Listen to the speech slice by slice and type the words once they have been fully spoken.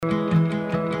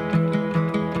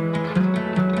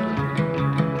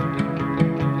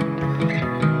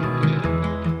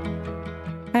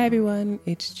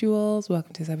it's Jules.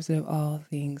 Welcome to this episode of All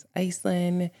Things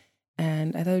Iceland.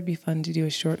 And I thought it'd be fun to do a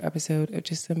short episode of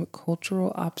just some cultural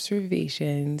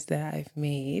observations that I've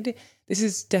made. This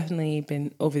has definitely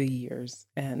been over the years.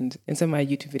 And in some of my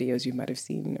YouTube videos, you might have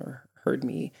seen or heard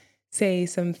me say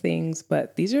some things,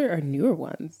 but these are our newer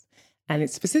ones. And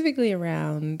it's specifically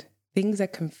around things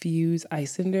that confuse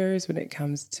Icelanders when it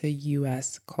comes to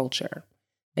US culture.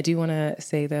 I do want to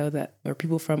say, though, that there are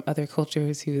people from other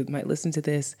cultures who might listen to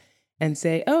this and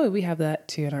say, oh, we have that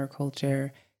too in our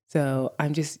culture. So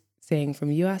I'm just saying from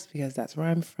the US because that's where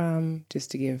I'm from,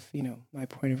 just to give, my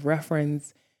point of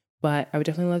reference. But I would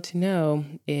definitely love to know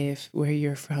if where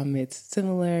you're from, it's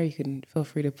similar. You can feel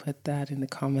free to put that in the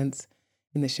comments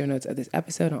in the show notes of this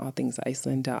episode on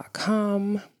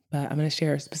allthingsiceland.com. But I'm going to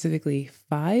share specifically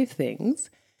 5 things.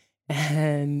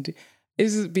 And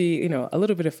this would be, a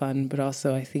little bit of fun, but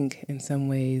also I think in some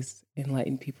ways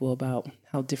enlighten people about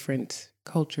how different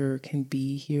culture can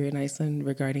be here in Iceland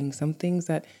regarding some things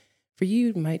that for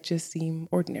you might just seem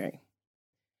ordinary.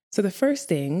 So the first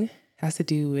thing has to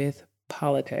do with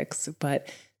politics, but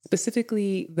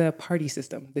specifically the party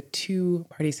system, the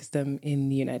 2-party system in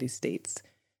the United States.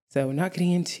 So we're not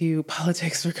getting into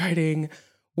politics regarding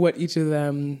what each of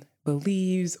them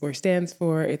believes or stands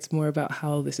for. It's more about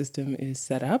how the system is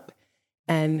set up.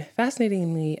 And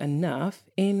fascinatingly enough,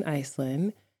 in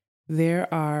Iceland,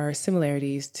 there are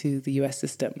similarities to the US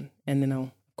system. And then I'll,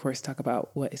 of course, talk about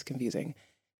what is confusing.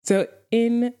 So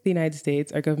in the United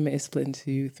States, our government is split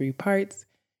into 3 parts: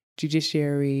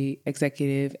 judiciary,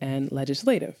 executive, and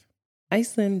legislative.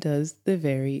 Iceland does the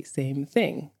very same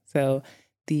thing. So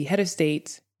the head of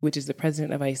state, which is the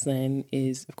president of Iceland,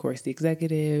 is, of course, the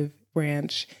executive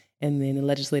branch. And then the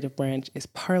legislative branch is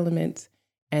parliament.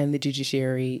 And the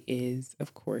judiciary is,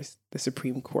 of course, the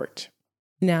Supreme Court.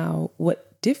 Now,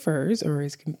 what differs or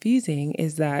is confusing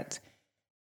is that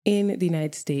in the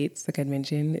United States, like I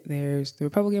mentioned, there's the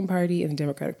Republican Party and the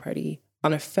Democratic Party.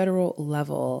 On a federal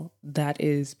level, that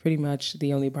is pretty much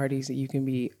the only parties that you can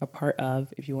be a part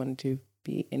of if you wanted to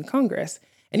be in Congress,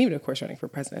 and even, of course, running for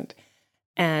president.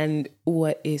 And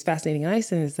what is fascinating in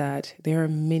Iceland is that there are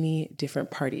many different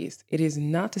parties. It is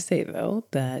not to say, though,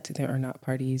 that there are not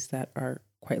parties that are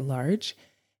quite large.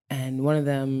 And one of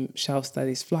them,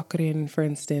 Sjálfstæðisflokkurinn, for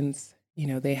instance,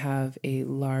 they have a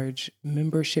large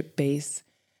membership base.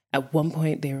 At one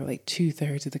point, they were like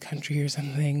 2/3 of the country or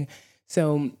something.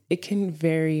 So it can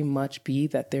very much be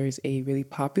that there's a really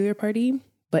popular party,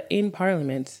 but in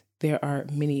parliament, there are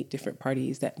many different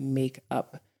parties that make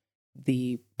up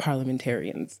the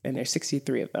parliamentarians, and there's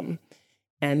 63 of them.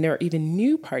 And there are even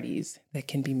new parties that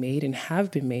can be made and have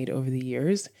been made over the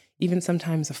years, even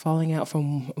sometimes a falling out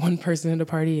from one person in a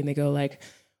party, and they go like,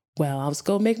 well, I'll just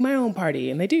go make my own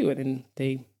party. And they do, and then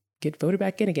they get voted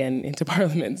back in again into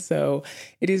parliament. So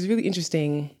it is really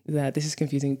interesting that this is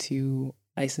confusing to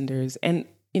Icelanders. And,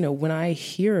 when I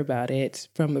hear about it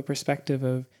from the perspective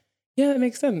of, yeah, it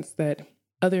makes sense that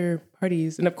other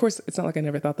parties, and of course, it's not like I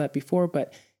never thought that before,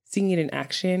 but seeing it in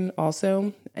action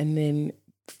also. And then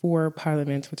for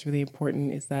parliament, what's really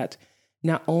important is that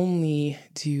not only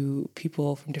do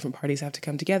people from different parties have to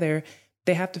come together,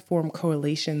 they have to form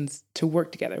coalitions to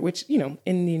work together, which, in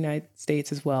the United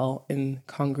States as well, in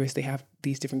Congress, they have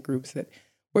these different groups that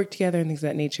work together and things of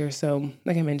that nature. So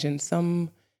like I mentioned, some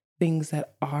things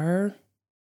that are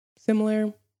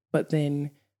similar, but then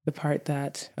the part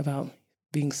that about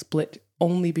being split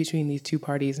only between these 2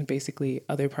 parties and basically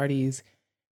other parties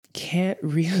can't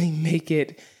really make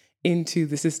it into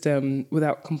the system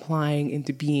without complying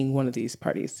into being one of these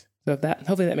parties. So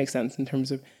hopefully that makes sense in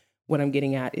terms of what I'm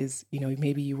getting at is,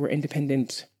 maybe you were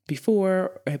independent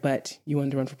before, but you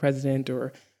wanted to run for president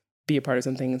or be a part of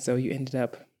something. And so you ended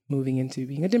up moving into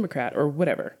being a Democrat or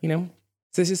whatever, So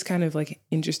it's just kind of like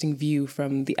interesting view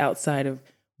from the outside of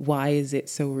why is it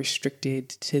so restricted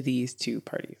to these 2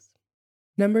 parties.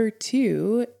 Number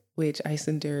 2, which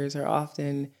Icelanders are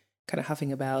often kind of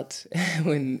huffing about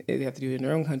when they have to do it in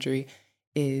their own country,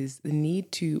 is the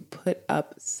need to put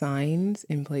up signs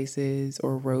in places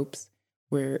or ropes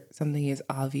where something is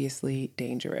obviously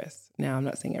dangerous. Now, I'm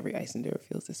not saying every Icelander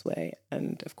feels this way.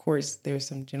 And of course, there's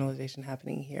some generalization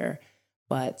happening here.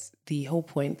 But the whole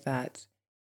point that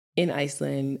in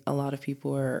Iceland, a lot of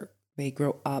people they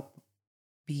grow up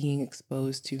being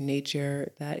exposed to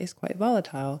nature that is quite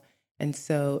volatile. And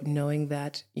so knowing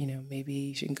that, maybe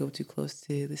you shouldn't go too close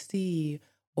to the sea,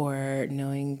 or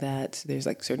knowing that there's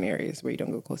like certain areas where you don't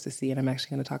go close to the sea. And I'm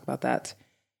actually going to talk about that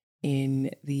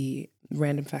in the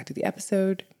random fact of the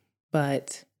episode.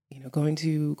 But, going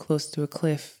too close to a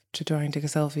cliff to try and take a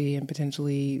selfie and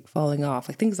potentially falling off,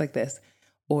 like things like this,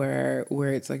 or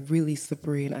where it's like really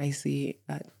slippery and icy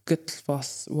at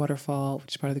Gullfoss waterfall,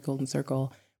 which is part of the Golden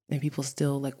Circle, and people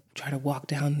still like try to walk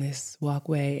down this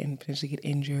walkway and potentially get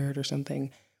injured or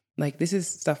something. Like this is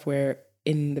stuff where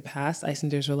in the past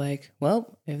Icelanders were like,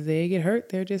 well, if they get hurt,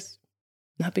 they're just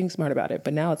not being smart about it.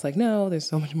 But now it's like, no, there's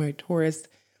so much more tourists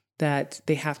that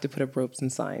they have to put up ropes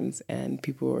and signs, and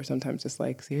people are sometimes just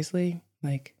like, seriously,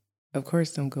 like, of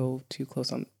course, don't go too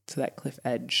close on to that cliff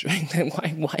edge. Right? Then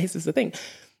why is this a thing?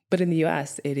 But in the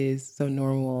U.S., it is so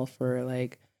normal for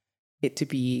like it to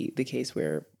be the case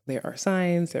where there are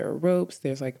signs, there are ropes,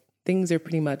 there's like things are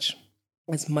pretty much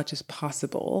as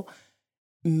possible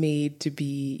made to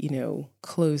be,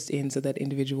 closed in so that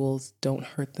individuals don't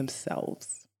hurt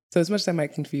themselves. So as much as I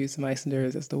might confuse some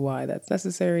Icelanders as to why that's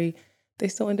necessary, they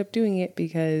still end up doing it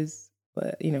because,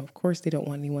 of course, they don't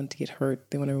want anyone to get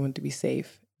hurt. They want everyone to be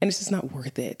safe. And it's just not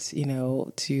worth it,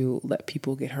 to let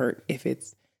people get hurt if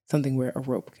it's something where a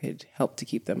rope could help to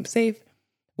keep them safe.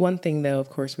 One thing, though, of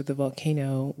course, with the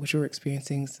volcano, which we're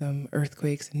experiencing some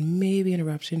earthquakes and maybe an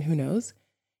eruption, who knows,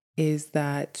 is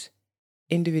that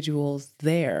individuals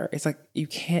there, it's like you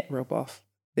can't rope off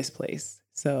this place.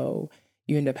 So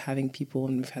you end up having people,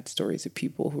 and we've had stories of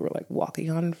people who were like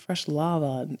walking on fresh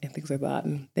lava and things like that.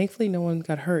 And thankfully, no one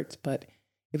got hurt. But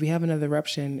if we have another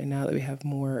eruption, and now that we have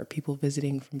more people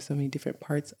visiting from so many different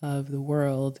parts of the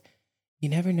world, you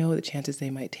never know the chances they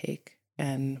might take.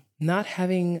 And not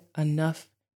having enough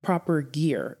proper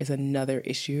gear is another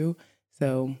issue.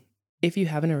 So if you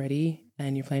haven't already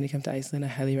and you're planning to come to Iceland, I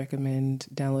highly recommend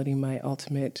downloading my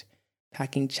ultimate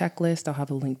packing checklist. I'll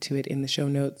have a link to it in the show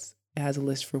notes. It has a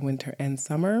list for winter and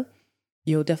summer.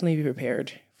 You'll definitely be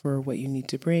prepared for what you need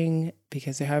to bring,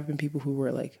 because there have been people who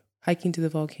were like hiking to the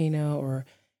volcano or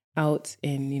out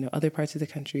in, other parts of the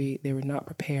country. They were not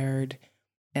prepared,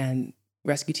 and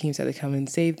rescue teams had to come and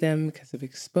save them because of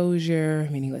exposure,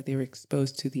 meaning like they were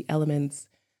exposed to the elements,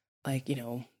 like,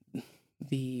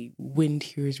 the wind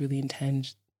here is really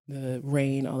intense, the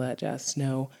rain, all that jazz,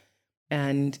 snow.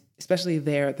 And especially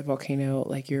there at the volcano,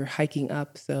 like you're hiking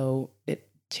up, so it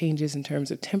changes in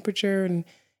terms of temperature and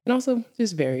also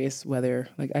just various weather.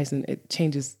 Like Iceland, it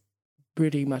changes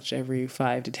pretty much every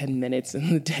 5 to 10 minutes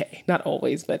in the day. Not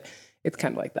always, but it's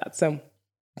kind of like that. So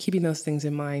keeping those things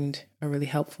in mind are really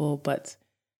helpful, but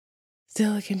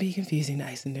still it can be confusing to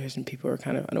Icelanders, and people are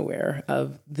kind of unaware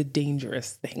of the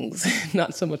dangerous things,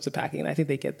 not so much the packing. I think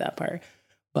they get that part,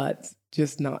 but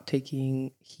just not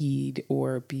taking heed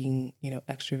or being,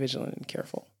 extra vigilant and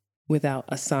careful without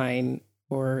a sign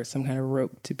or some kind of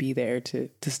rope to be there to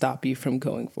stop you from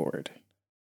going forward.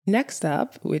 Next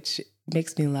up, which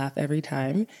makes me laugh every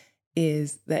time,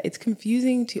 is that it's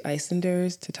confusing to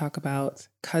Icelanders to talk about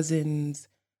cousins,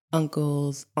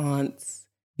 uncles, aunts,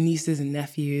 nieces, and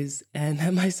nephews. And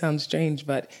that might sound strange,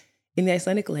 but in the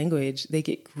Icelandic language, they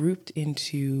get grouped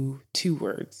into 2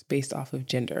 words based off of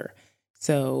gender.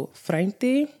 So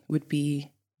frændi would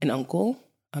be an uncle,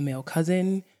 a male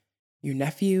cousin, your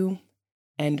nephew,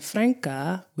 and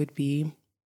frænka would be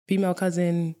female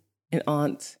cousin, an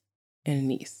aunt, and a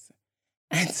niece.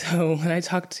 And so when I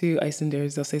talk to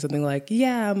Icelanders, they'll say something like,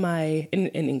 yeah, in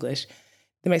English,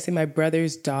 they might say my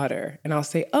brother's daughter. And I'll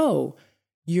say, oh,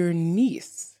 your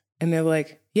niece. And they're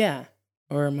like, yeah,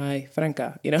 or my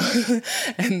frænka,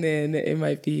 And then it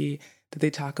might be that they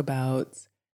talk about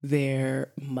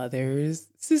their mother's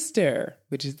sister,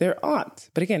 which is their aunt.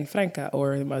 But again, frænka,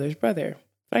 or the mother's brother,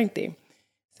 frændi.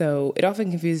 So it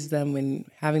often confuses them when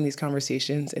having these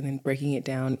conversations and then breaking it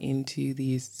down into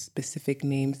these specific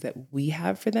names that we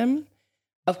have for them.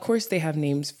 Of course, they have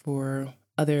names for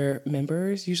other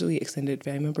members, usually extended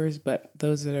family members, but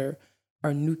those that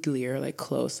are nuclear, like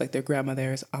close, like their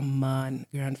grandmother's amma and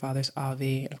grandfather's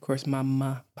avi, and of course,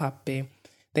 mamma, papi,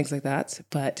 things like that.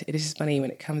 But it is just funny when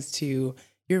it comes to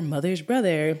your mother's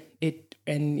brother,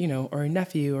 or a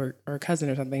nephew or a cousin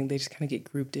or something, they just kind of get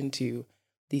grouped into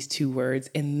these 2 words.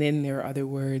 And then there are other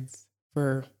words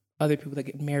for other people that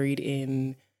get married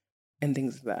in and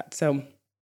things like that. So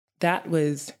that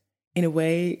was, in a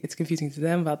way, it's confusing to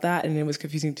them about that. And it was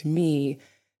confusing to me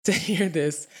to hear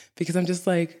this, because I'm just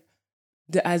like,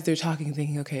 as they're talking,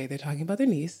 thinking, okay, they're talking about their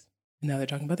niece, and now they're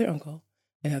talking about their uncle,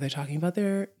 and now they're talking about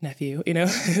their nephew,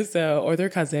 so, or their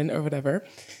cousin or whatever.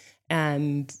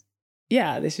 And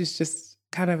yeah, this is just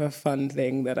kind of a fun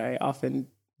thing that I often,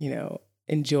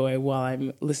 enjoy while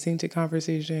I'm listening to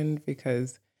conversation,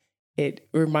 because it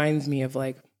reminds me of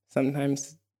like,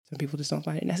 sometimes some people just don't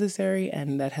find it necessary,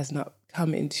 and that has not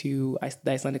come into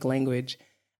the Icelandic language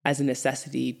as a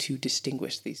necessity to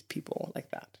distinguish these people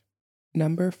like that.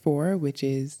 Number four, which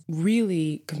is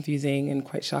really confusing and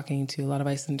quite shocking to a lot of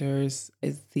Icelanders,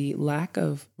 is the lack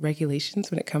of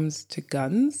regulations when it comes to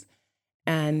guns.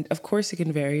 And of course, it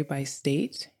can vary by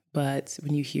state. But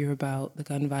when you hear about the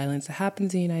gun violence that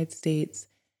happens in the United States,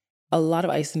 a lot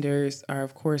of Icelanders are,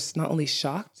 of course, not only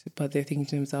shocked, but they're thinking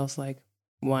to themselves, like,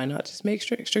 why not just make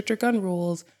stricter gun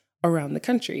rules around the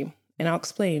country? And I'll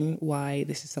explain why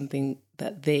this is something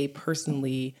that they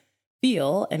personally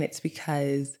feel. And it's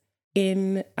because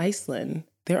in Iceland,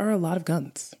 there are a lot of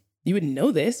guns. You would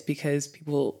know this because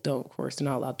people don't, of course, they're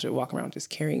not allowed to walk around just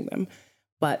carrying them.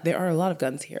 But there are a lot of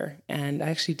guns here. And I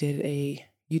actually did a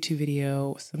YouTube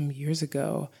video some years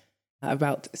ago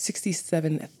about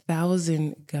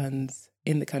 67,000 guns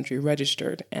in the country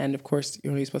registered. And of course,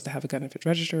 you're only supposed to have a gun if it's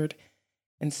registered.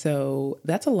 And so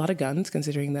that's a lot of guns,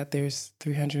 considering that there's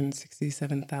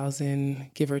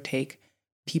 367,000, give or take,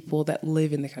 people that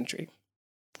live in the country.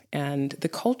 And the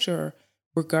culture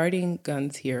regarding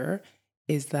guns here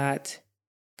is that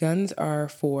guns are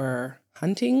for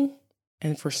hunting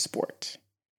and for sport.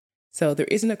 So there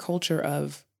isn't a culture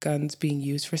of guns being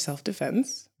used for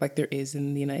self-defense like there is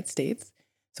in the United States.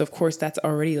 So of course, that's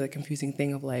already like a confusing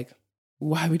thing of like,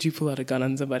 why would you pull out a gun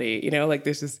on somebody? You know, like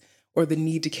there's this, or the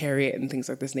need to carry it and things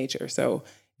like this nature. So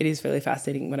it is fairly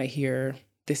fascinating when I hear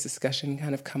this discussion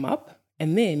kind of come up.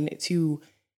 And then to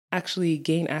actually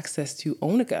gain access to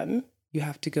own a gun, you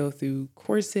have to go through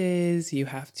courses, you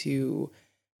have to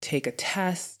take a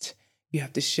test, you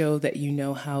have to show that you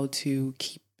know how to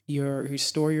keep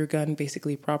store your gun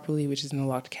basically properly, which is in a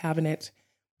locked cabinet.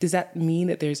 Does that mean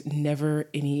that there's never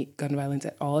any gun violence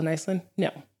at all in Iceland?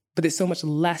 No, but there's so much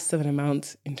less of an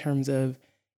amount in terms of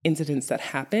incidents that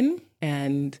happen.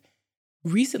 And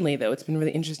recently, though, it's been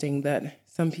really interesting that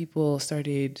some people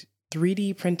started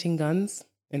 3D printing guns,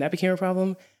 and that became a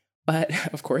problem. But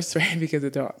of course, right, because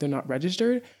they're not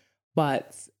registered.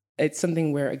 But it's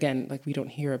something where, again, like we don't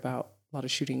hear about a lot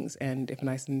of shootings. And if an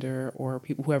Icelander or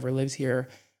people, whoever lives here,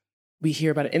 we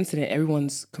hear about an incident,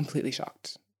 everyone's completely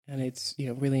shocked. And it's,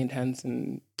 really intense,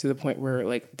 and to the point where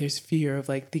like there's fear of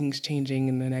like things changing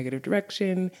in the negative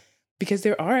direction, because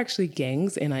there are actually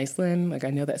gangs in Iceland. Like, I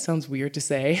know that sounds weird to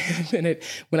say. And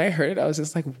when I heard it, I was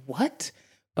just like, what?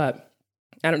 But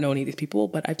I don't know any of these people,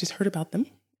 but I've just heard about them.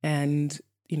 And,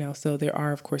 so there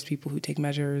are, of course, people who take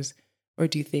measures or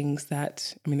do things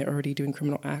that, they're already doing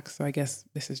criminal acts. So I guess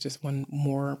this is just one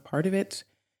more part of it.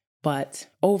 But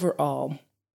overall,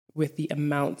 with the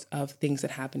amount of things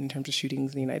that happen in terms of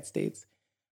shootings in the United States,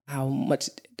 how much,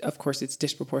 of course, it's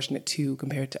disproportionate to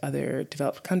compared to other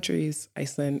developed countries,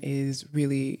 Iceland is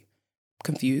really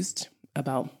confused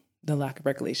about the lack of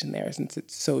regulation there since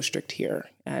it's so strict here.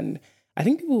 And I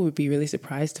think people would be really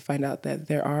surprised to find out that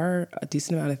there are a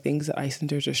decent amount of things that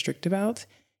Icelanders are strict about,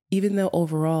 even though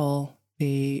overall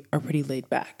they are pretty laid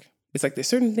back. It's like there's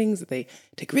certain things that they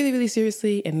take really, really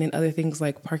seriously, and then other things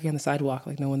like parking on the sidewalk,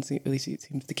 like no one really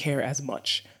seems to care as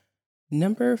much.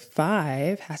 Number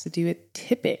 5 has to do with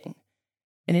tipping.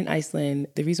 And in Iceland,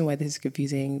 the reason why this is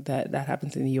confusing that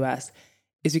happens in the US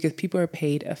is because people are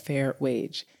paid a fair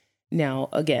wage. Now,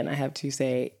 again, I have to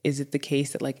say, is it the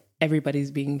case that like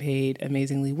everybody's being paid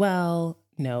amazingly well?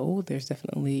 No, there's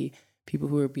definitely people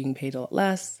who are being paid a lot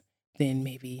less than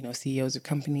maybe, CEOs of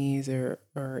companies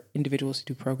or individuals who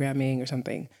do programming or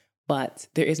something. But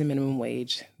there is a minimum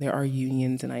wage. There are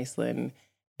unions in Iceland,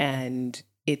 and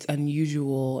it's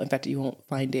unusual. In fact, you won't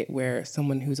find it where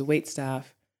someone who's a waitstaff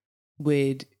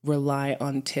would rely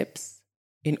on tips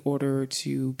in order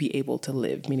to be able to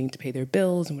live, meaning to pay their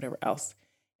bills and whatever else.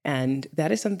 And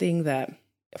that is something that,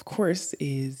 of course,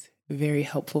 is very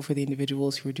helpful for the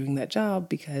individuals who are doing that job,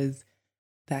 because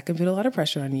that can put a lot of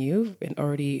pressure on you, and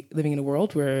already living in a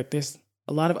world where there's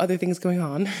a lot of other things going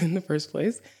on in the first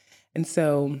place. And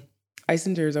so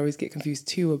Icelanders always get confused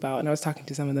too about, and I was talking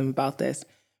to some of them about this,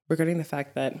 regarding the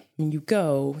fact that when you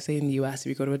go, say in the US, if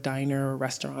you go to a diner or a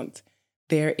restaurant,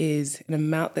 there is an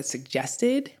amount that's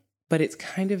suggested, but it's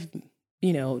kind of,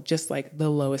 just like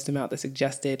the lowest amount that's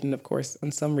suggested. And of course,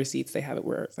 on some receipts, they have it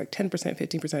where it's like 10%,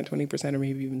 15%, 20%, or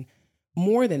maybe even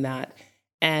more than that.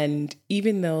 And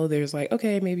even though there's like,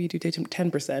 okay, maybe you do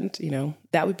 10%,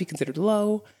 that would be considered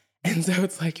low. And so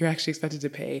it's like you're actually expected to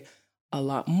pay a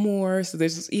lot more. So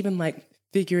there's just even like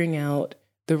figuring out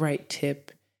the right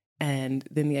tip. And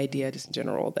then the idea just in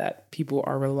general that people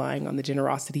are relying on the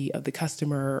generosity of the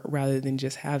customer rather than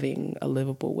just having a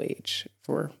livable wage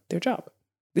for their job.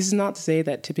 This is not to say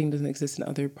that tipping doesn't exist in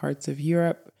other parts of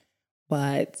Europe,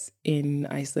 but in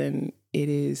Iceland, it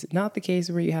is not the case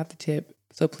where you have to tip.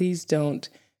 So please don't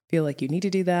feel like you need to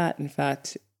do that. In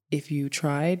fact, if you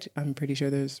tried, I'm pretty sure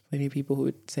there's plenty of people who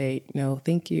would say, no,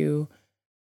 thank you.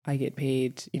 I get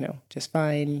paid, just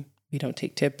fine. We don't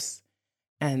take tips.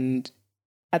 And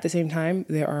at the same time,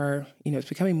 there are, it's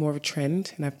becoming more of a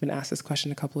trend. And I've been asked this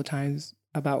question a couple of times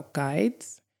about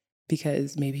guides,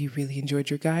 because maybe you really enjoyed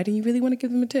your guide and you really want to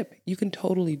give them a tip. You can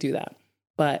totally do that.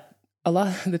 But a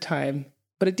lot of the time,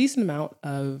 but a decent amount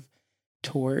of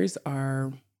tours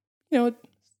are, they're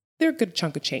a good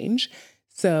chunk of change.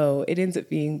 So it ends up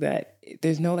being that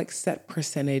there's no like set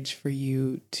percentage for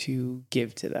you to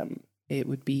give to them. It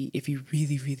would be, if you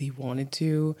really, really wanted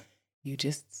to, you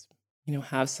just,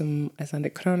 have some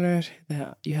Icelandic kronur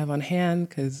that you have on hand,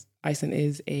 because Iceland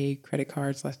is a credit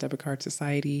card/debit card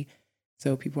society.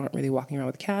 So people aren't really walking around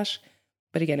with cash.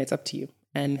 But again, it's up to you.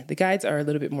 And the guides are a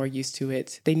little bit more used to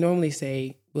it. They normally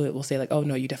will say like, oh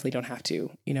no, you definitely don't have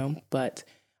to, but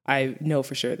I know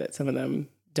for sure that some of them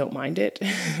don't mind it.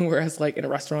 Whereas like in a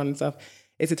restaurant and stuff,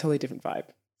 it's a totally different vibe.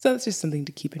 So that's just something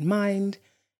to keep in mind.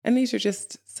 And these are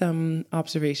just some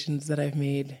observations that I've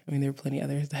made. I mean, there are plenty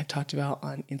others that I've talked about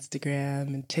on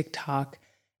Instagram and TikTok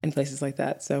and places like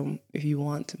that. So if you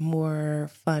want more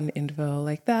fun info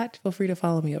like that, feel free to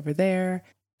follow me over there.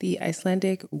 The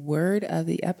Icelandic word of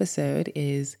the episode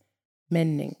is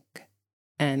menning,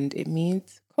 and it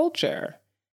means culture,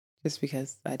 just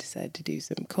because I decided to do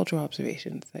some cultural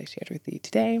observations that I shared with you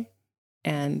today.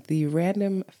 And the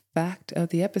random fact of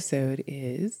the episode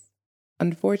is,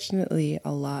 unfortunately,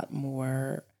 a lot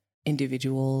more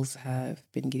individuals have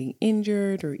been getting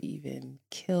injured or even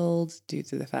killed due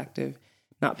to the fact of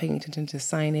not paying attention to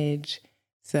signage.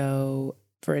 So,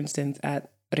 for instance,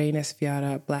 at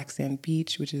Reynisfjara Black Sand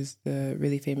Beach, which is the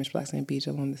really famous black sand beach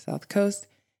along the south coast,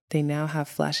 they now have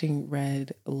flashing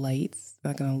red lights,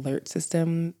 like an alert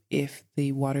system, if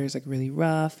the water is like really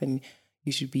rough, and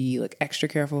you should be like extra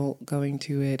careful going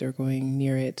to it or going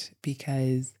near it,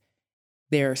 because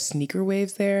there are sneaker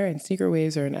waves there, and sneaker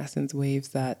waves are in essence waves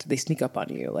that they sneak up on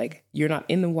you. Like you're not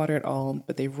in the water at all,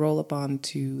 but they roll up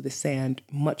onto the sand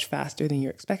much faster than you're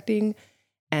expecting.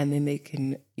 And then they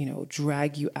can,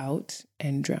 drag you out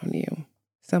and drown you.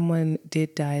 Someone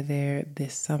did die there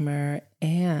this summer,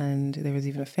 and there was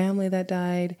even a family that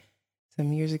died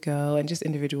some years ago, and just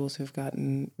individuals who have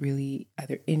gotten really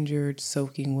either injured,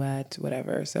 soaking wet,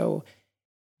 whatever. So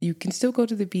you can still go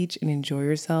to the beach and enjoy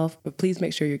yourself, but please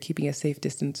make sure you're keeping a safe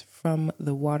distance from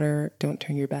the water. Don't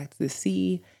turn your back to the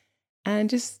sea, and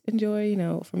just enjoy,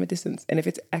 from a distance. And if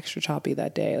it's extra choppy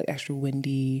that day, like extra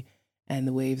windy, and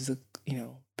the waves look,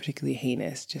 particularly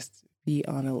heinous, just be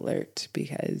on alert,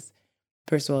 because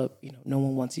first of all, no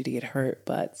one wants you to get hurt,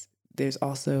 but there's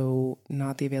also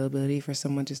not the availability for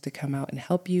someone just to come out and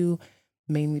help you,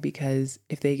 mainly because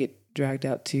if they get dragged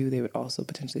out too, they would also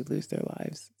potentially lose their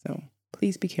lives. So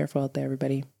please be careful out there,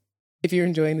 everybody. If you're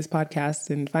enjoying this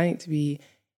podcast and finding it to be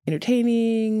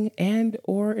entertaining and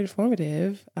or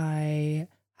informative, I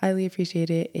highly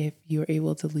appreciate it if you're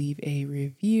able to leave a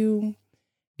review.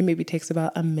 It maybe takes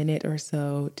about a minute or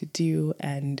so to do,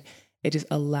 and it just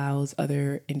allows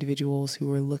other individuals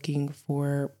who are looking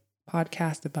for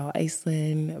podcasts about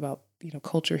Iceland, about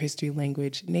culture, history,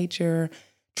 language, nature,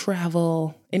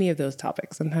 travel, any of those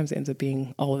topics. Sometimes it ends up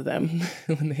being all of them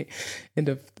when they end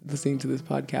up listening to this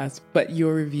podcast. But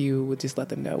your review would just let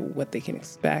them know what they can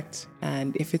expect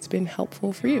and if it's been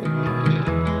helpful for you.